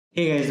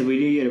Hey guys, the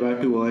video you're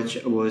about to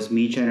watch was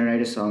me trying to write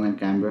a song on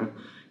Canberra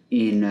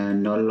in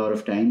not a lot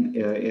of time.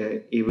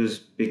 It was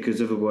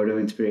because of a word of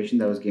inspiration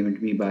that was given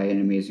to me by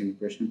an amazing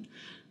person.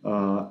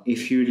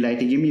 If you'd like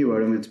to give me a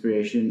word of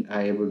inspiration,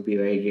 I would be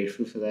very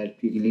grateful for that.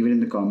 You can leave it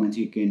in the comments,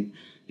 you can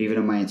leave it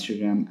on my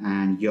Instagram,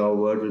 and your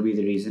word will be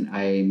the reason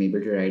I am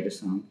able to write a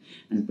song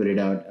and put it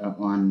out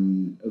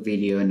on a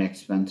video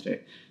next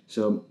Wednesday.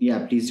 So,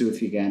 yeah, please do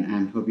if you can,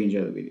 and hope you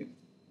enjoy the video.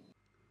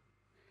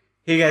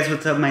 Hey guys,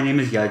 what's up? My name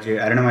is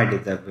Yajir. I don't know why I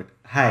did that, but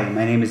hi,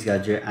 my name is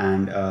Yajir,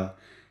 and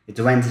it's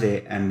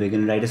Wednesday, and we're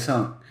gonna write a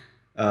song.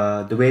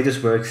 The way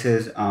this works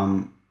is,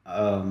 I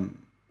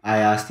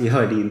ask the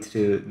audience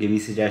to give me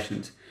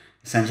suggestions,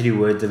 essentially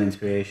words of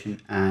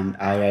inspiration, and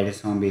I write a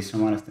song based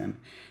on one of them.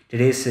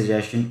 Today's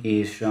suggestion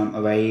is from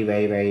a very,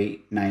 very,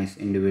 very nice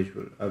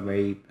individual, a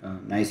very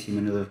nice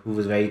human who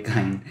was very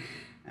kind.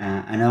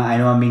 I know,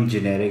 I'm being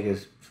generic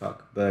as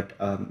fuck, but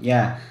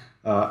yeah.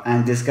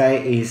 And this guy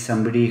is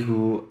somebody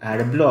who had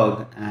a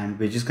blog, and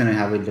we're just gonna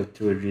have a look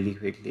through it really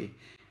quickly.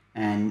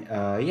 And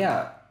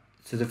yeah,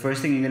 so the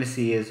first thing you're gonna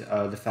see is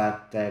the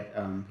fact that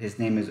his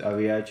name is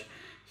Avyaj.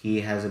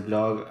 He has a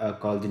blog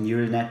called the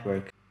Neural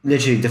Network.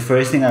 Literally, the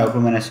first thing I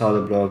opened when I saw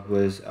the blog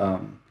was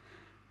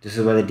this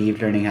is where the deep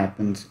learning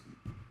happens.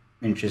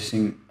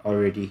 Interesting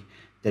already.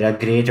 There are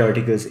great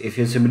articles. If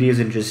you're somebody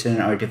who's interested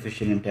in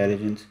artificial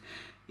intelligence,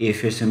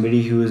 if you're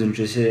somebody who is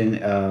interested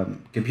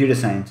in computer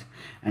science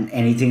and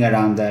anything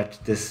around that,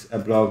 this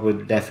blog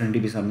would definitely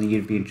be something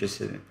you'd be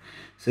interested in.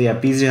 So yeah,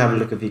 please do have a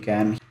look if you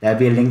can. There'll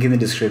be a link in the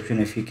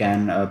description if you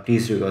can.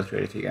 Please do go through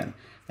it if you can.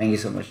 Thank you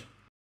so much.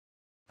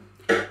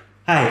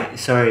 Hi,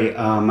 sorry,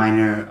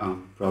 minor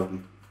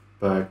problem,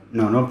 but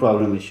no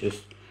problem. It's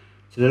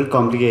a little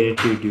complicated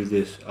to do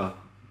this,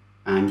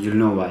 and you'll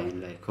know why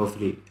in like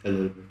hopefully a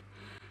little bit.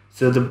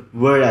 So the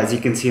word, as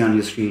you can see on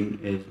your screen,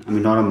 is, I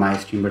mean, not on my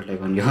screen, but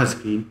like on your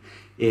screen,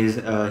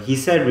 is he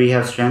said we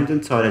have strength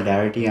in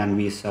solidarity and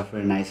we suffer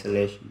in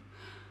isolation,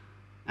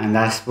 and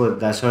that's sort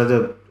of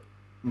the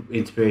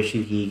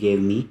inspiration he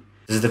gave me.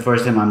 This is the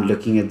first time I'm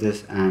looking at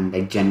this and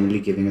like genuinely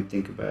giving a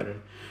think about it.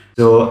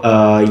 So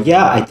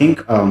yeah, I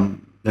think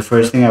the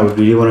first thing I would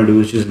really want to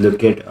do is just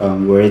look at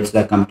words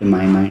that come to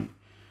my mind.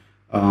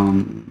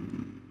 Um,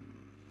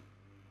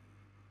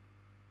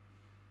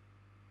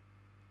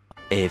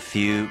 A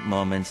few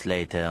moments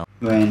later.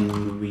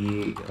 when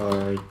we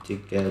are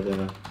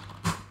together,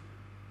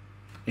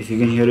 if you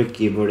can hear a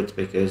keyboard, it's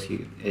because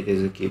it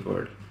is a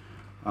keyboard,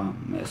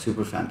 a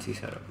super fancy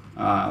setup.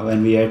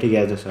 When we are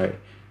together, sorry,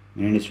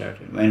 I'm getting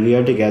distracted. When we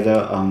are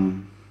together,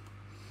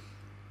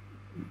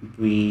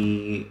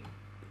 we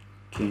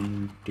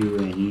can do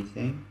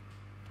anything.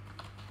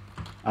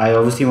 I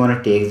obviously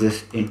want to take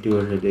this into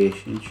a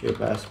relationship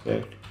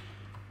aspect,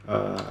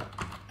 uh,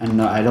 and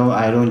no, I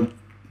don't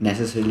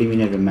necessarily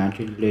mean a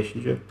romantic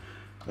relationship,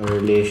 a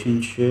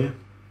relationship.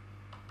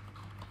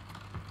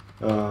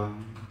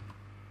 Um,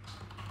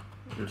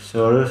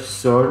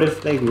 sort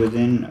of like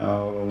within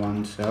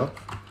oneself,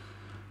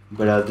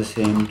 but at the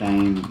same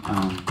time,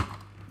 I'm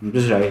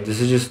just right, this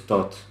is just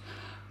thoughts.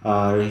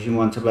 Relation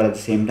oneself, but at the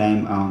same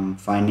time,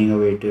 finding a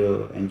way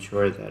to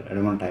ensure that, I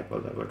don't want to type all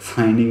that, but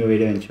finding a way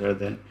to ensure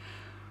that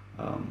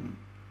um,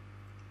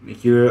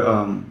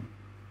 you're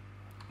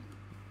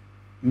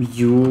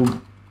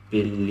you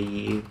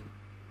believe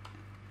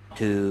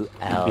Two you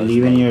hours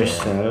believe in later.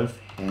 yourself,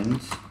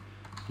 hence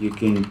you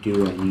can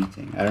do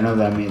anything. I don't know if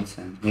that made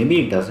sense. Maybe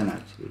it doesn't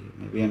actually.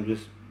 Maybe I'm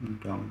just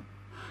dumb.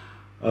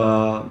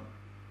 Uh,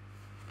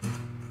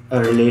 a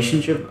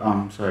relationship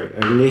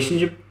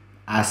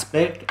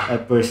aspect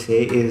per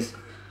se is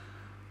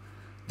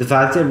the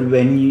fact that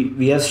when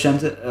we have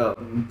strength,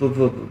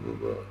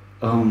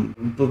 um,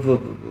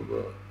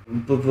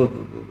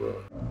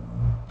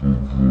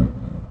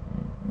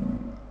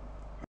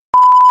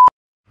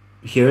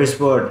 here's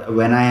what,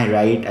 when I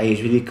write, I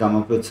usually come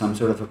up with some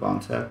sort of a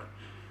concept.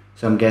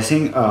 So I'm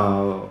guessing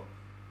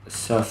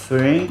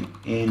suffering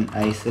in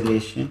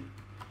isolation.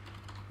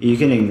 You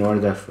can ignore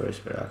that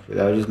first, but actually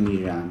that was just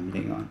me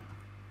rambling on.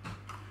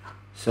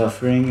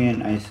 Suffering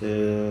in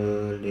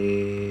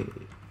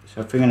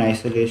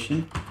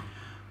isolation.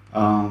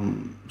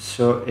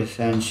 So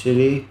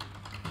essentially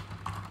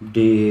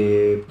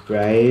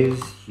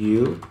deprives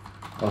you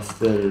of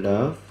the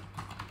love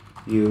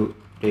you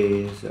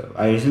deserve.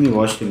 I recently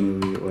watched a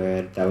movie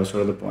where that was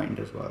sort of the point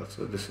as well.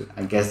 So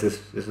I guess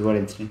this is what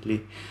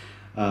instantly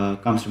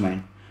comes to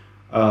mind.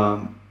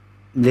 Um,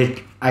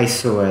 I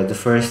swear, the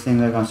first thing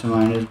that comes to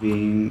mind is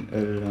being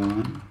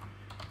alone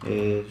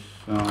is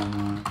so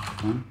much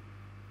fun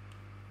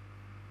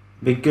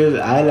because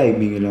I like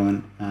being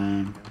alone,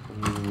 and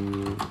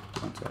ooh,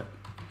 one sec,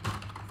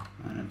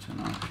 and it's an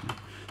option.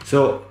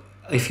 So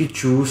if you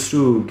choose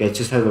to get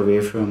yourself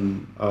away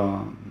from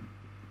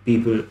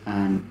people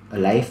and a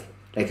life,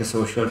 like a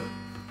social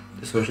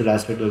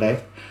aspect of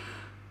life,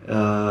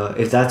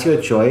 if that's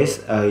your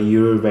choice,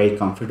 you're very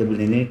comfortable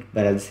in it,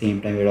 but at the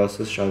same time, you're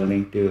also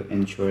struggling to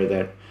ensure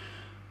that.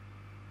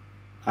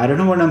 I don't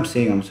know what I'm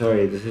saying. I'm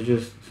sorry. This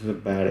is a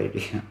bad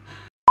idea.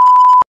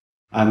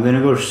 I'm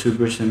gonna go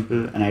super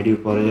simple, and I do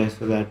apologize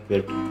for that,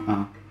 but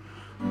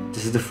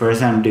this is the first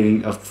time I'm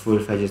doing a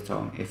full-fledged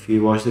song. If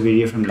you watch the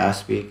video from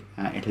last week,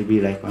 it'll be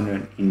like on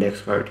an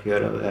index card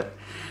here or that.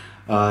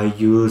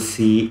 You will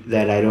see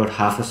that I wrote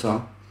half a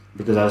song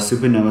because I was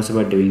super nervous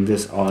about doing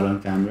this all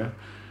on camera.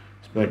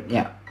 But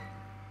yeah,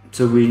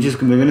 so we're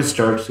gonna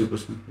start super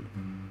simple.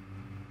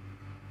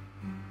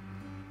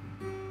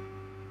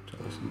 So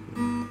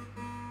simple.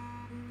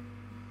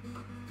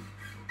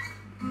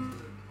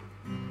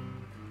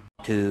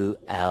 2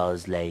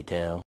 hours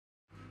later.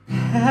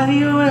 Have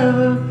you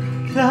ever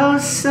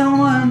loved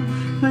someone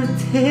but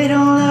they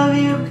don't love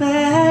you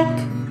back?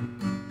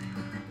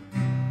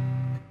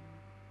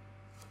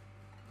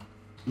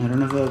 I don't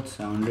know if that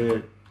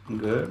sounded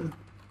good.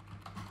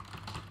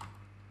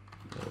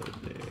 But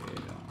they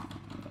don't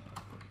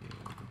love you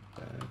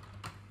back.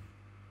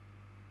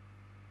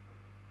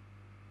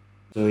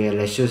 So yeah,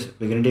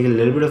 we're gonna take a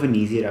little bit of an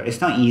easier route.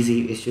 It's not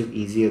easy, it's just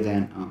easier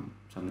than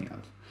something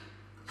else.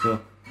 So,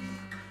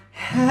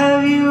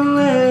 have you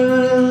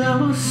ever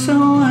loved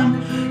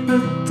someone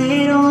but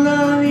they don't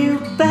love you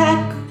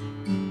back?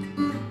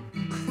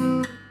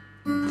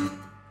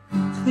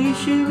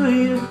 Cliche, but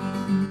you.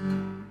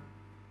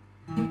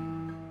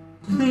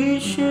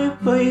 Cliche,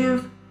 but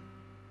you.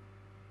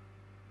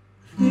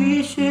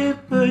 Cliche,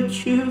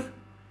 but you.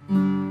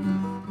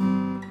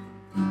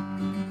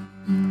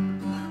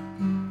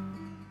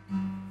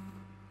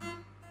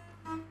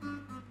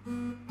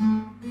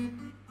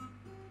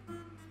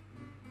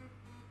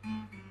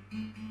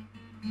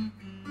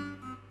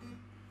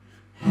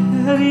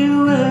 Have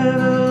you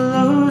ever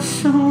loved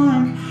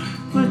someone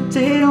but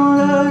they don't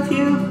love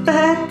you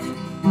back?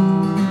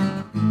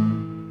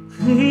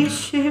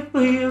 Cliche,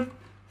 but you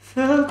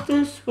felt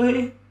this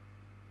way.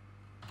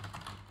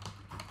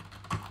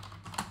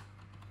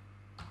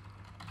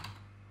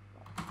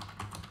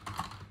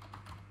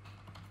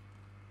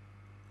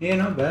 Yeah,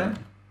 not bad.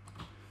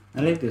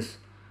 I like this.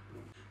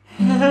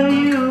 Have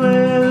you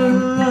ever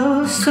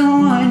loved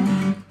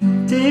someone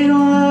but they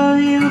don't love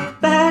you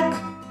back?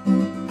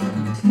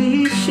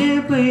 Cliche,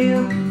 but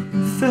you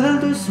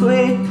felt this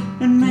way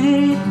and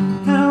made it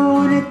I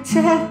won't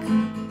attack.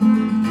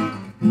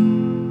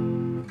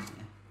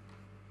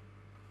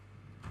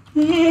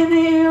 Maybe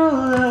you'll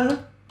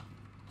love.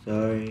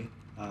 Sorry.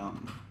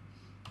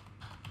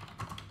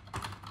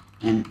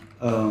 And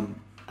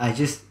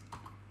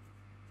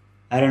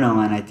I don't know,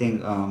 man. I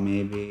think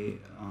maybe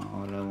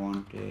all I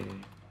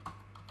wanted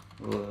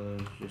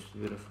was just a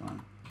bit of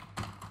fun.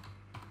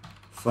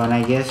 Fun,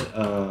 I guess.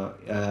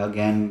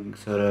 Again,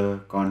 sort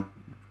of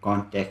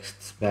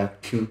contexts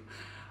back to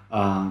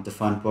the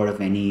fun part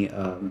of any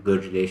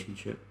good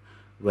relationship,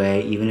 where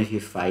even if you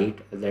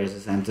fight, there's a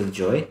sense of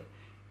joy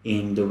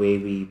in the way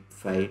we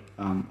fight.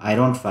 I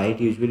don't fight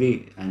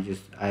usually.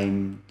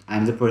 I'm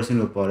the person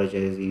who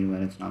apologizes even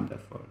when it's not their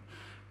fault.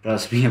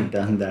 Trust me, I've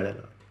done that a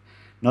lot.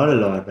 Not a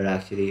lot, but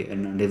actually,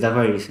 and did that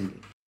quite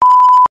recently.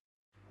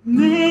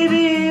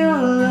 Maybe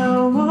all I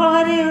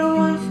wanted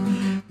was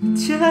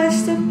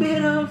just a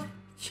bit of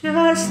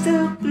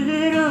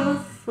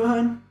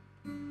fun.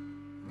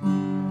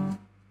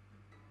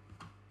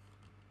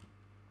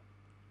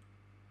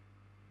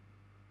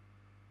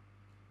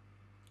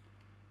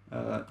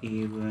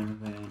 Even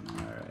when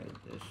I write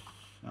this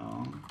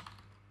song,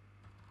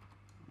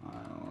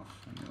 I'll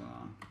sing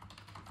along.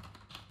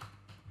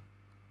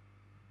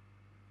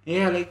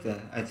 Yeah, I like that.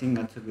 I think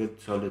that's a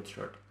good solid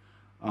start.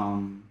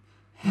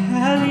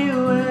 Have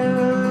you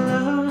ever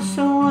loved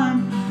someone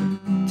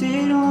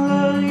they don't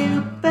love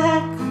you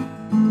back?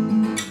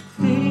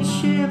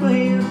 Cliche, but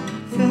you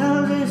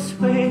felt this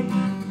way,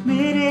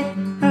 made it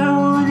I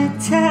won't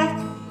attack.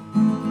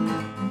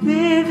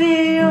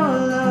 Maybe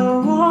all I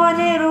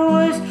wanted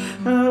was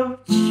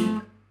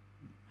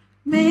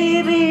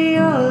maybe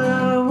all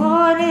I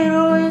wanted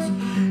was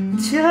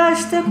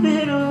just a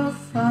bit of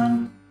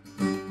fun.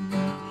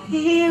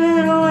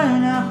 Even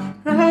when I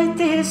write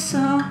this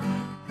song,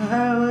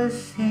 I was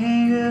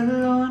singing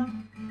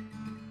alone.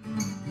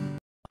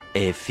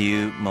 A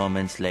few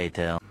moments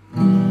later.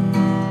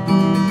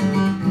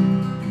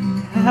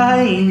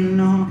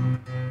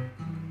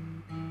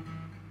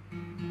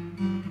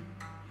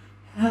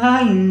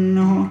 I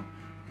know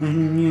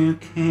when you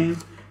came.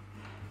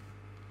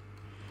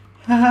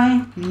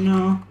 I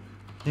know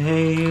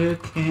that you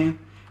came.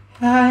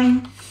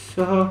 I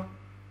saw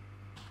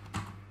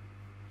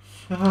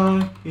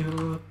you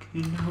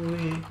walking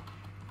away.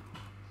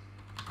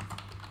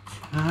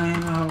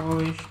 Time I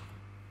wish.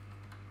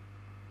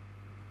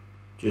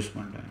 Just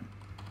one time.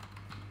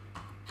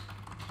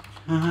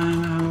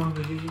 Time I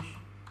wish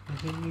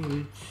that you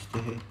would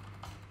stay.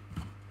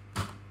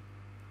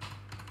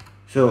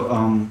 So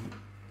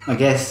I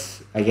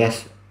guess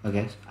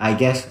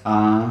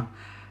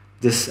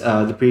this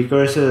the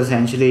precursor is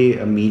essentially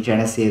me trying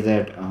to say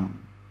that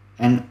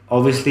and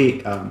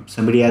obviously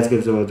somebody else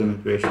gives a lot of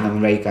inspiration.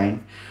 I'm very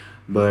kind,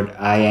 but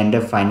I end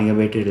up finding a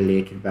way to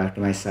relate it back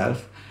to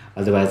myself.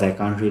 Otherwise, I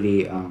can't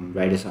really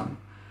write a song.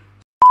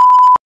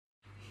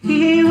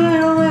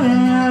 Even when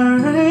I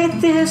write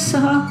this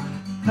song,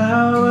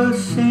 I will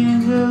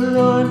sing the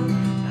Lord.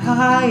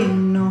 I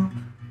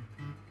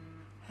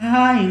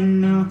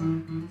know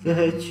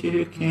that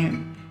you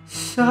came.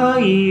 Saw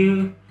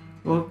you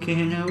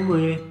walking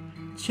away.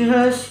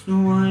 Just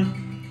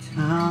one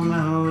time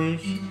I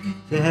wish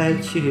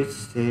that you'd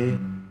stay.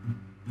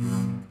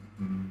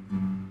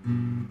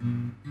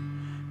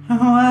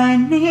 Oh, I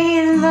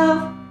need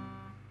love.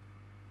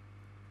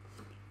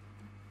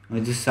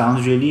 This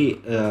sounds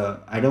really.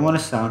 I don't want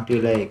to sound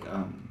too like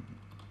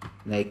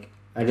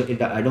I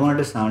don't want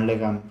it to sound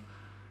like I'm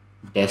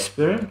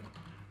desperate,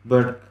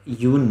 but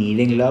you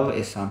needing love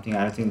is something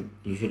I don't think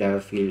you should ever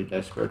feel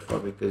desperate for,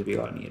 because we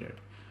all need it.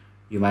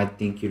 You might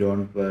think you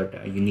don't,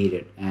 but you need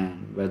it,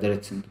 and whether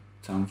it's in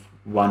some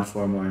one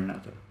form or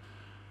another.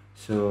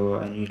 So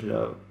I need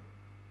love.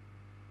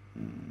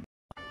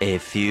 A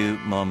few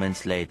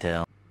moments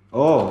later.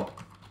 Oh,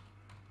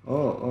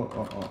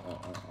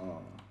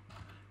 oh.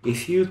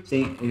 If you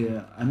think,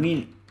 I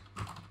mean,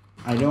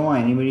 I don't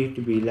want anybody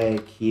to be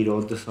like he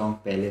wrote the song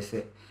Pehle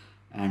Se,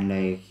 and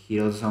like he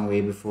wrote the song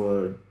way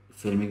before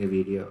filming the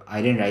video.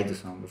 I didn't write the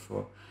song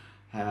before,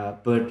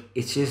 but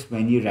it's just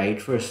when you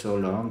write for so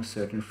long,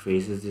 certain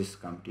phrases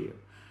just come to you.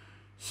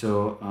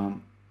 So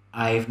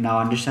I've now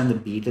understand the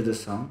beat of the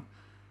song.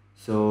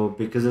 So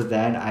because of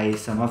that, I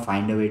somehow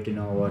find a way to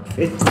know what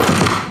fits.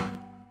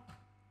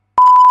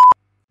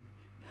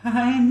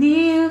 I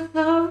need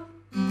love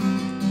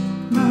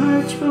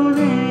much more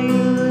than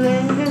you'll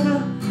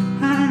ever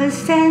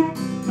understand.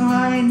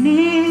 I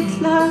need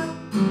love.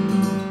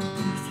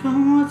 Just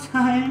one more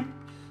time.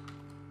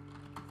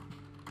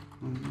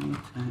 One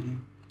more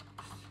time.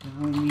 Just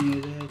tell me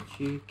that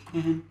you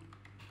can.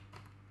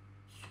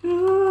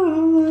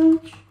 Too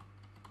much.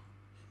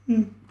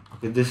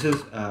 Okay, this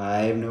is,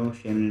 I have no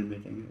shame in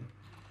admitting it,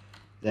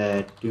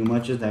 that too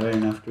much is never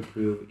enough to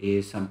prove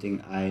is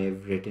something I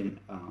have written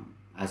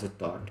as a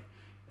thought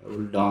a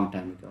long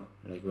time ago,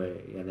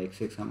 like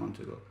 6 months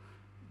ago,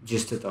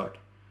 just a thought.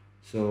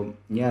 So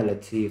yeah,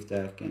 let's see if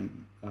that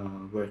can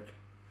work.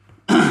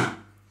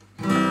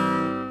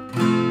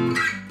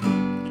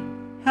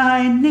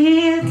 I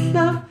need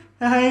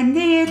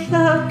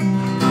love,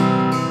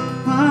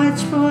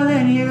 much more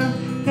than you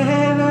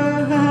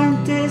ever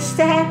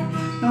understand.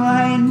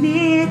 I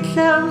need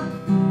love.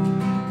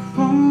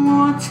 One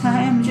more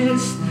time,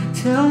 just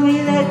tell me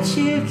that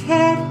you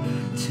can.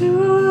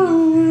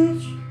 Too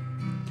much.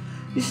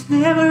 It's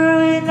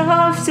never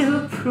enough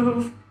to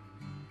prove.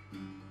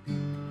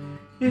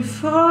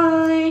 If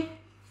only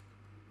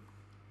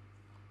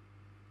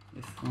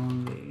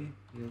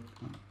you'll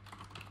come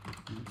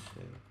and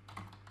say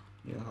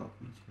you'll help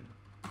me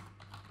too.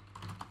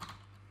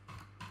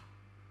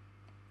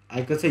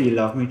 I could say you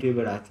love me too,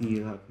 but I think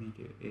you help me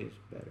too is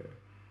better.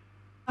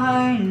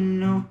 I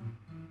know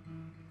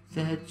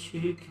that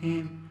you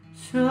came,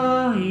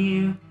 saw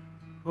you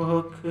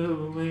walk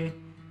away.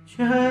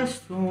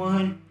 Just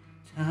one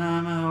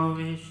time I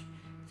wish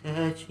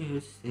that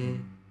you'd stay.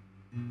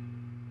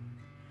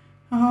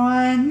 Oh,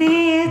 I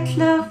need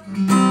love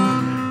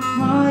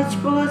much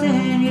more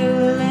than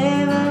you'll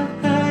ever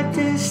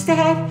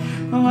understand.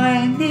 Oh,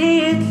 I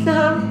need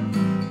love.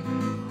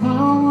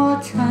 One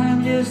more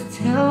time, just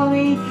tell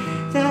me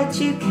that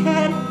you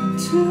can.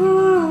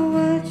 Too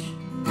much.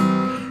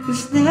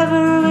 It's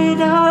never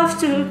enough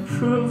to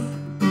prove.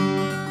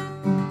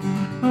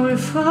 Oh,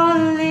 if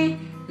only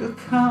you'll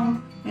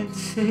come and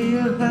say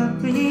you'll help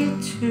me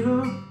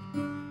too.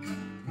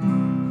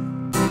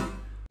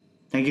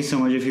 Thank you so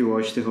much if you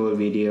watched the whole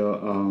video.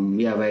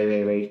 Yeah,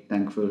 very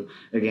thankful.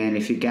 Again,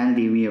 if you can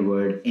leave me a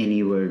word,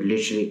 any word,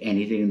 literally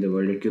anything in the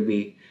world, it could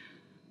be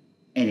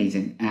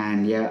anything.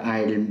 And yeah,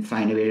 I'll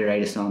find a way to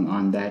write a song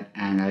on that,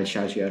 and I'll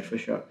shout you out for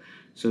sure.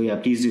 So yeah,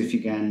 please do, if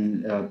you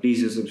can,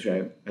 please do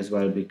subscribe as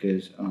well,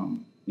 because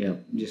yeah,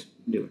 just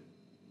do it.